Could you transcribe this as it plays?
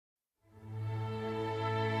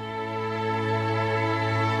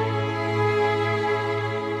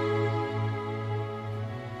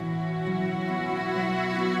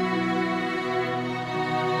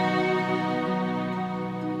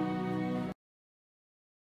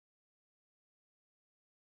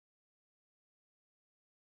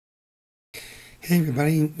Hey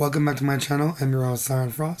everybody, welcome back to my channel. I'm your host, Siren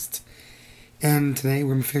Frost, and today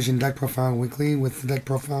we're finishing Deck Profile Weekly with the Deck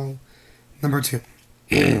Profile number 2.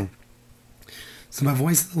 So my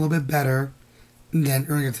voice is a little bit better than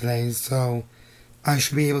earlier today, so I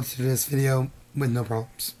should be able to do this video with no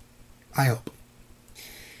problems. I hope.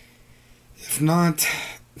 If not,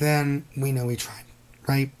 then we know we tried,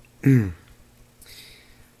 right? But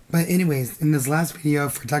anyways, in this last video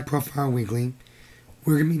for Deck Profile Weekly,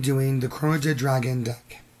 we're going to be doing the Chronojet Dragon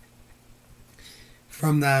deck.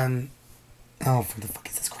 From the... Oh, for the fuck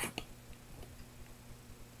is this crap?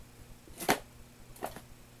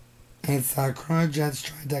 It's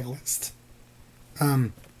Chronojet's DECKLIST.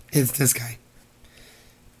 It's this guy.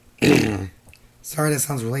 Sorry that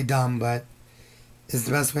sounds really dumb, but it's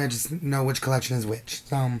the best way to just know which collection is which.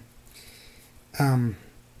 So,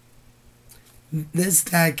 this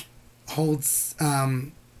deck holds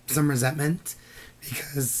some resentment,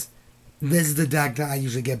 because this is the deck that I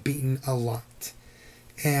usually get beaten a lot.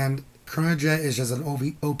 And Chronojet is just an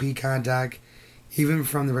OP kind of deck, even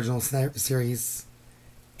from the original series.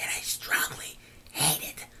 And I strongly hate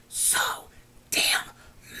it so damn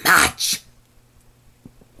much.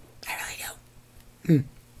 I really do.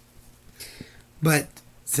 But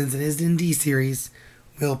since it is the D series,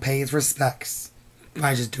 we'll pay its respects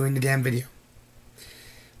by just doing the damn video.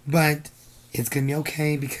 But it's going to be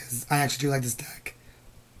okay, because I actually do like this deck.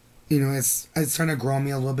 You know, it's starting to grow on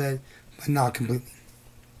me a little bit, but not completely.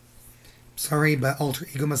 Sorry, but Alter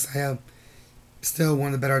Ego Messiah is still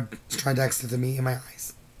one of the better stride decks to me in my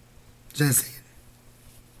eyes. Just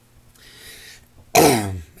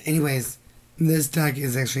saying. Anyways, this deck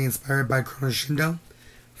is actually inspired by Chrono Shindou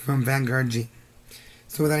from Vanguard G.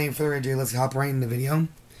 So without any further ado, let's hop right into the video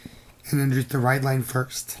and introduce the right line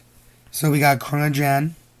first. So we got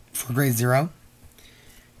Chronojet for grade 0,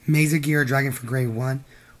 Masergear Dragon for grade 1,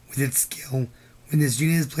 with its skill. When this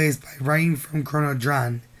unit is placed by writing from Chrono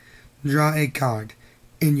Dran, draw a card,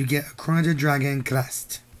 and you get a Chronojet Dragon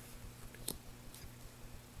crest.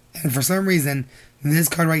 And for some reason, this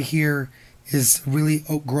card right here is really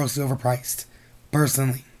grossly overpriced,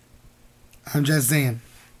 personally. I'm just saying.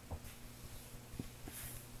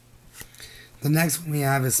 The next one we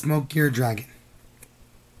have is Smokegear Dragon.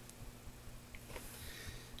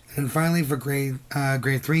 And finally, for grade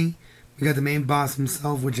 3, we got the main boss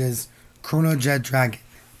himself, which is Chronojet Dragon.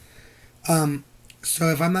 So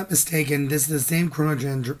if I'm not mistaken, this is the same Chrono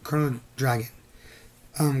Dragon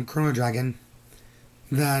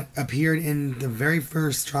that appeared in the very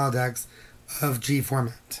first trial decks of G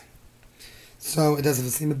format. So it does have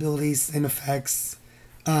the same abilities, same effects,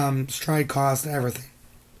 stride cost, and everything.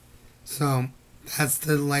 So that's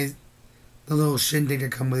the little shindig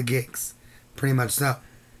that come with gigs, pretty much so.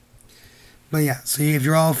 But yeah, so if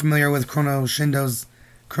you're all familiar with Chrono Shindou's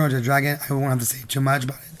Chronojet Dragon, I won't have to say too much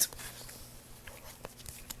about it.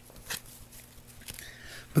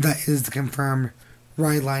 But that is the confirmed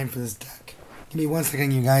right line for this deck. Give me 1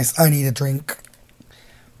 second, you guys. I need a drink.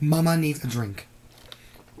 Mama needs a drink.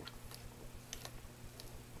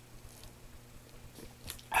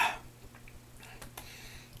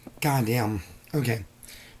 God damn. Okay.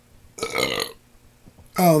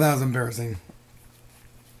 Oh, that was embarrassing.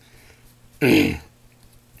 Okay.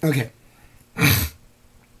 I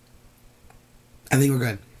think we're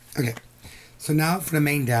good. Okay. So now for the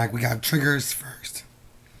main deck, we got triggers first.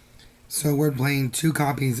 So we're playing 2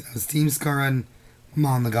 copies of Steam Scara and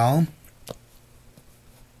Mal-Nigal.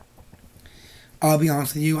 I'll be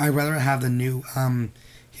honest with you, I'd rather have the new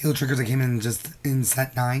heal triggers that came in just in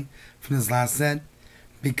set 9 from this last set.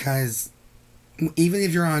 Because even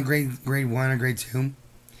if you're on a grade 1 or grade 2,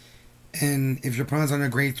 and if your opponent's on a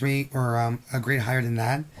grade 3 or a grade higher than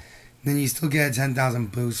that, then you still get a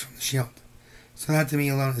 10,000 boost from the shield. So that to me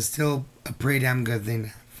alone is still a pretty damn good thing to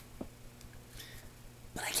have.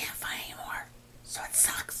 But I can't find any more, so it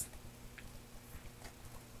sucks.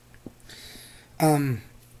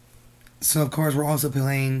 So of course we're also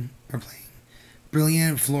playing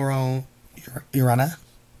Brilliant Floral Uania.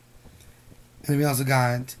 And we also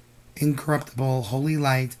got Incorruptible Holy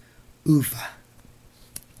Light Eufha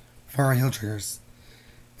for our heal triggers.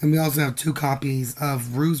 And we also have 2 copies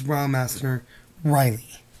of Rouse Wildmaster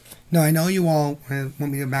Riley. Now I know you all want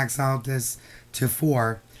me to max out this to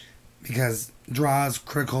 4, because draws,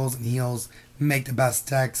 criticals, and heals make the best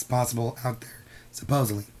decks possible out there,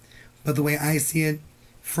 supposedly. But the way I see it,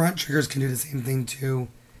 front triggers can do the same thing too.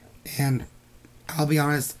 And I'll be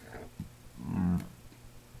honest,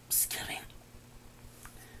 excuse me,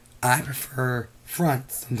 I prefer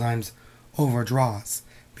fronts sometimes over draws.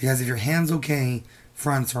 Because if your hand's okay,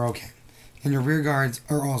 fronts are okay. And your rear guards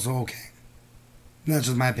are also okay. That's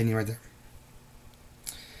just my opinion right there.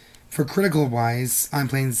 For critical wise, I'm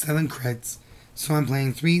playing 7 crits. So I'm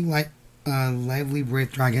playing 3 lively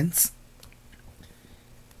Wraith Dragons,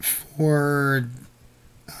 4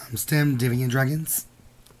 stem Deviate Dragons,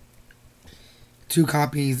 2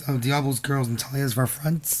 copies of Diabolos Girls and Natalia's for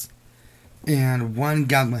fronts, and 1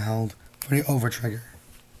 Callmageheld for the over trigger.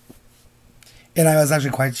 And I was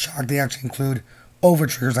actually quite shocked they actually include over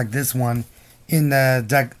triggers like this one in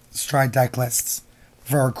the Stride deck lists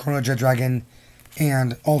for Chronojet Dragon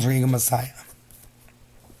and Alter Ego Messiah.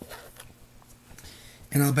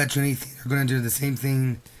 And I'll bet you anything they're going to do the same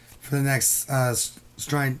thing for the next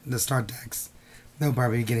Stride, the start decks. They'll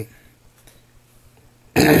probably be getting.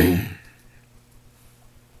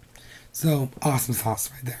 So, awesome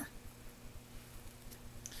sauce right there.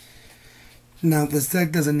 Now, this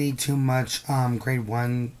deck doesn't need too much grade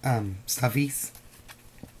 1 stuffies.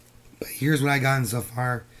 But here's what I gotten so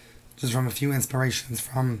far, just from a few inspirations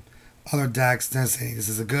from other decks to say this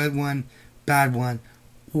is a good one, bad one,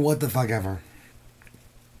 what the fuck ever.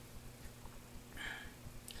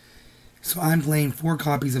 So I'm playing 4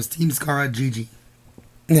 copies of Steam Scara GiGi.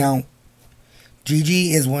 Now,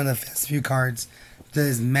 GiGi is one of the first few cards that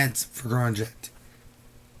is meant for Chronojet.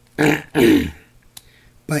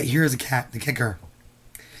 But here's the kicker.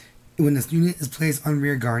 When this unit is placed on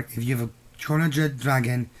rear guard, if you have a Chronojet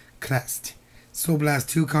Dragon Crest, Soul Blast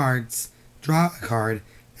 2 cards, draw a card.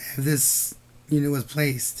 If this unit was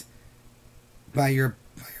placed by your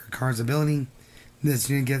card's ability, this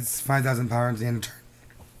unit gets 5,000 power at the end of turn.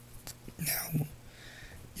 Now,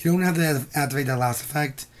 you don't have to activate that last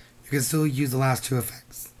effect. You can still use the last 2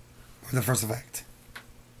 effects, or the first effect.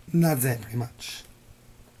 And that's it, pretty much.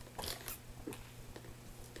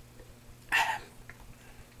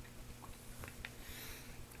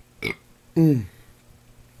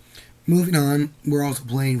 Moving on, we're also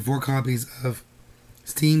playing 4 copies of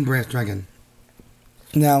Steam Dragon.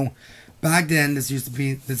 Now, back then, this is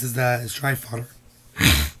the Stride fodder.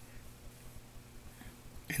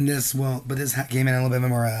 And this came in a little bit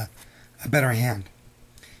more a better hand.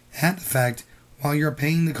 It had the fact, while you're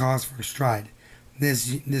paying the cost for Stride,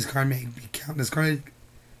 this card may be discarded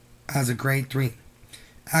as a grade 3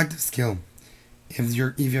 active skill. If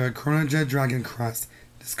you have a Chronojet Dragon Crest,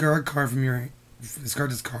 discard a card from your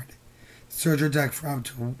discard. Search your deck for up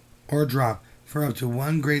to or drop for up to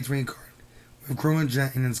 1 grade 3 card with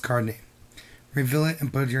Chronojet in its card name. Reveal it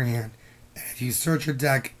and put it in your hand. And if you search your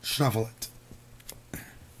deck, shuffle it.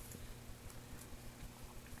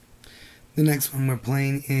 The next one we're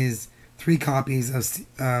playing is 3 copies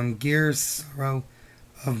of Gear Serow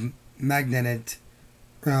of Magnetic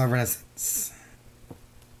Renaissance.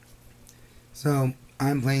 So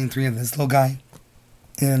I'm playing 3 of this little guy,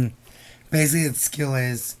 and basically its skill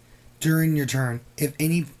is during your turn, if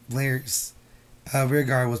any player's rear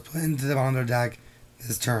guard was put into the bottom of their deck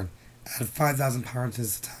this turn, add 5,000 power to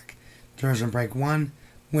this attack. Duration break 1.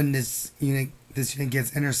 When this unit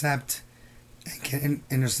gets intercept, and can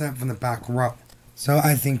intercept from the back row. So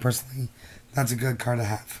I think personally that's a good card to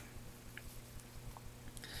have.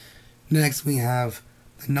 Next we have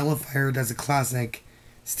the Nullifier that's a classic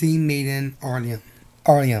Steam Maiden Arlim.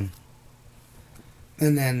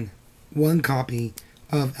 And then 1 copy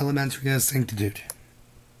of Elementaria Sanctitude.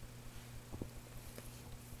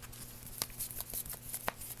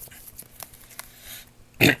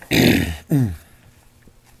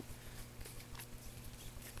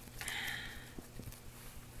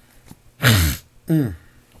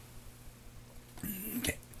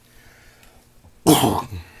 Okay.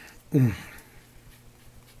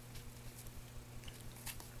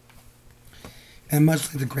 And much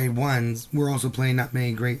like the grade 1s, we're also playing not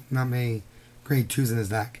many grade 2s in this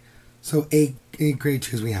deck. So 8 grade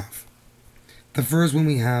 2s we have. The first one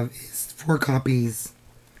we have is 4 copies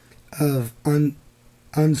of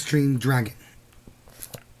Upstream Dragon.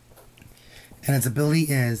 And its ability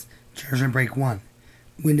is Duration break 1.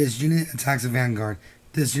 When this unit attacks a Vanguard,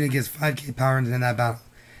 this unit gets 5k power into that battle.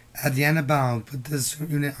 At the end of battle, put this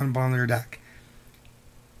unit on the bottom of your deck.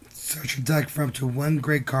 Search your deck for up to 1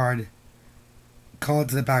 great card, call it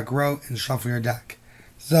to the back row, and shuffle your deck.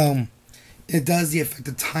 So, it does the effect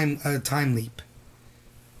of time leap.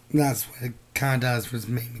 That's what it kind of does for its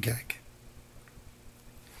main mechanic.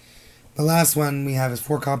 The last one we have is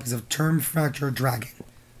 4 copies of Term Fracture Dragon.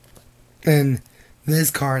 And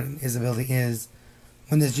this card, his ability is,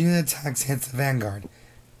 when this unit attacks hits the Vanguard,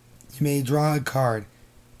 you may draw a card.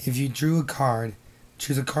 If you drew a card,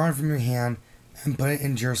 choose a card from your hand and put it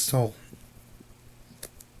into your soul.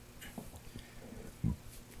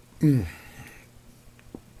 So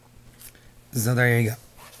there you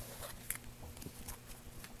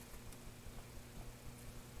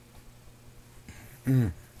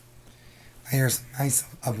go. hear some mice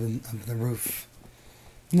up the roof.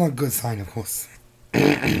 Not a good sign, of course.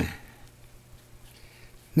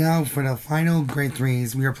 Now, for the final grade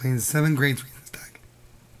 3s, we are playing 7 grade 3s in this deck.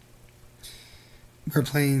 We're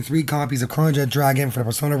playing 3 copies of Chronojet Dragon for the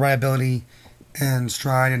Persona Ride ability and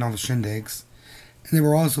Stride and all the shindigs. And then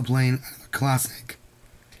we're also playing another classic,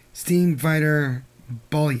 Steam Fighter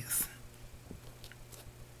Boliev.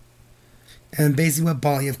 And basically what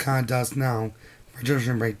Boliev kind of does now, for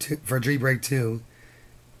Break 2,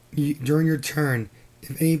 during your turn,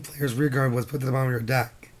 if any player's rearguard was put to the bottom of your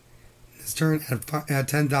deck, this turn add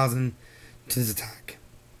 10,000 to his attack.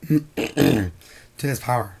 To his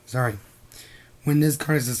power, sorry. When this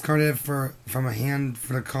card is discarded from a hand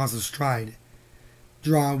for the cost of Stride,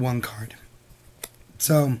 draw 1 card.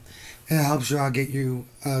 So, it helps you out get you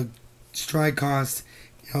a Stride cost.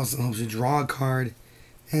 It also helps you draw a card.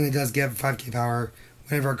 And it does give 5k power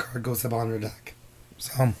whenever a card goes to the bottom of your deck.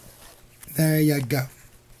 So, there you go.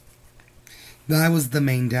 That was the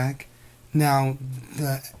main deck. Now,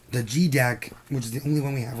 the G deck, which is the only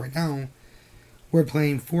one we have right now, we're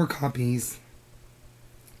playing 4 copies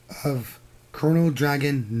of Chrono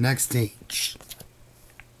Dragon Next Stage.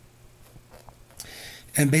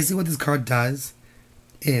 And basically what this card does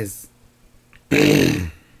is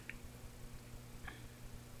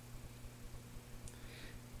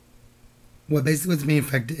what its main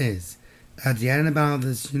effect is, at the end of the battle,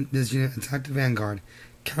 this unit attack the Vanguard,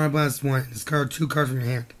 counterblast 1, and discard 2 cards from your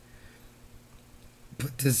hand.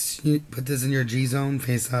 Put this in your G zone,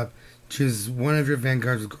 face up. Choose one of your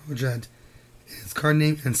Vanguards with Chronojet, its card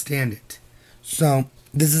name, and stand it. So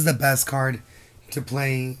this is the best card to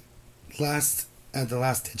play at the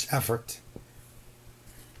last ditch effort.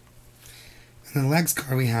 And the next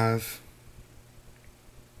card we have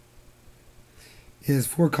is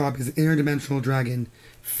 4 copies of Interdimensional Dragon,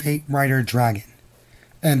 Fate Rider Dragon.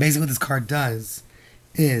 And basically what this card does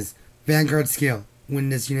is Vanguard skill. When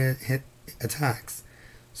this unit attacks,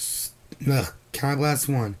 counterblast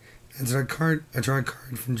 1. Enter a draw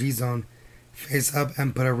card from G zone, face up,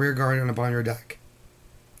 and put a rear guard on the bottom of your deck.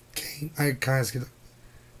 Okay, I kind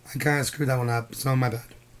of screwed that one up, so my bad.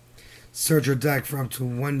 Search your deck for up to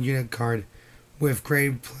 1 unit card with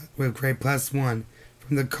grade +1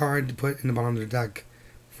 from the card to put in the bottom of your deck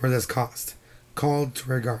for this cost. Called to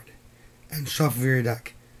rear guard. And shuffle your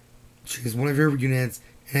deck. Choose one of your units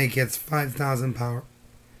and it gets 5,000 power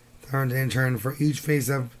in turn for each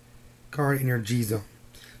face-up card in your G zone.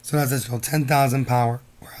 So that's additional 10,000 power.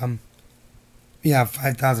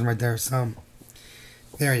 5,000 right there. So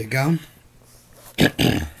there you go.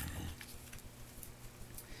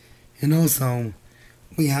 And also,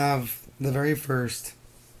 we have the very first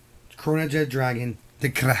Chronojet Dragon, the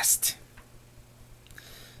Crest.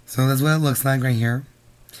 So that's what it looks like right here.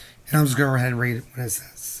 And I'm just going to go ahead and read what it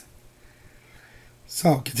says.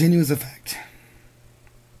 So, continuous effect.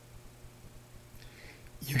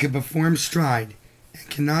 You can perform Stride and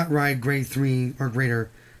cannot ride grade 3 or greater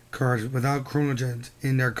cards without Chronojet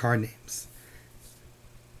in their card names.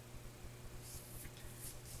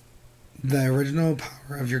 The original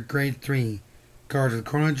power of your grade 3 cards with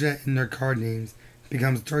Chronojet in their card names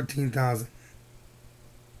becomes 13,000.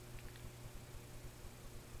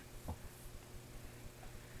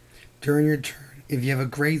 During your turn, if you have a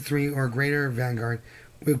grade 3 or greater Vanguard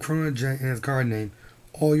with Chronojet in its card name,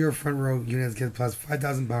 all your front row units get plus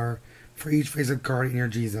 5,000 power for each face-up card in your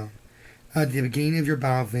G zone. At the beginning of your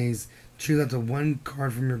battle phase, choose up to 1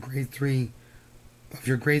 card from your grade 3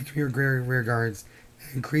 or greater rear guards,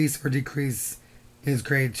 and increase or decrease its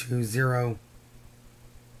grade to 0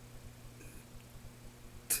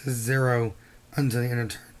 until the end of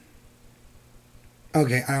turn.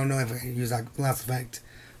 Okay, I don't know if I can use that last effect,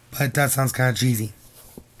 but that sounds kind of cheesy.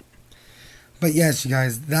 But yes, you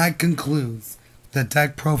guys, that concludes the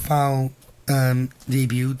deck profile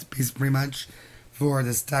debut, pretty much, for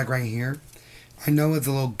this deck right here. I know it's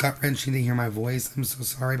a little gut-wrenching to hear my voice. I'm so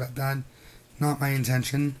sorry about that. Not my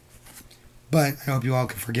intention. But I hope you all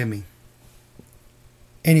can forgive me.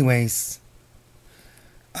 Anyways,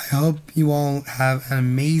 I hope you all have an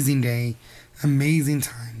amazing day, amazing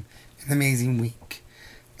time, an amazing week.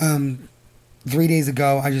 3 days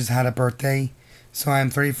ago, I just had a birthday. So I am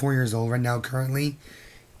 34 years old right now currently.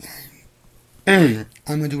 I'm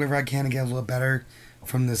going to do whatever I can to get a little better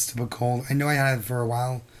from this stupid cold. I know I had it for a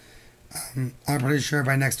while. I'm pretty sure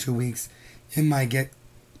by next 2 weeks, it might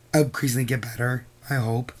increasingly get better. I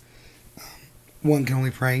hope. One can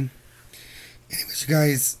only pray. Anyways, you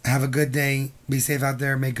guys, have a good day. Be safe out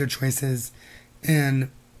there. Make good choices. And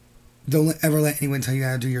don't ever let anyone tell you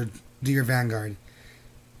how to do your Vanguard.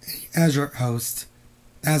 As your host,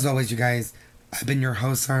 as always, you guys, I've been your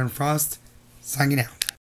host, Siren Frost, signing out.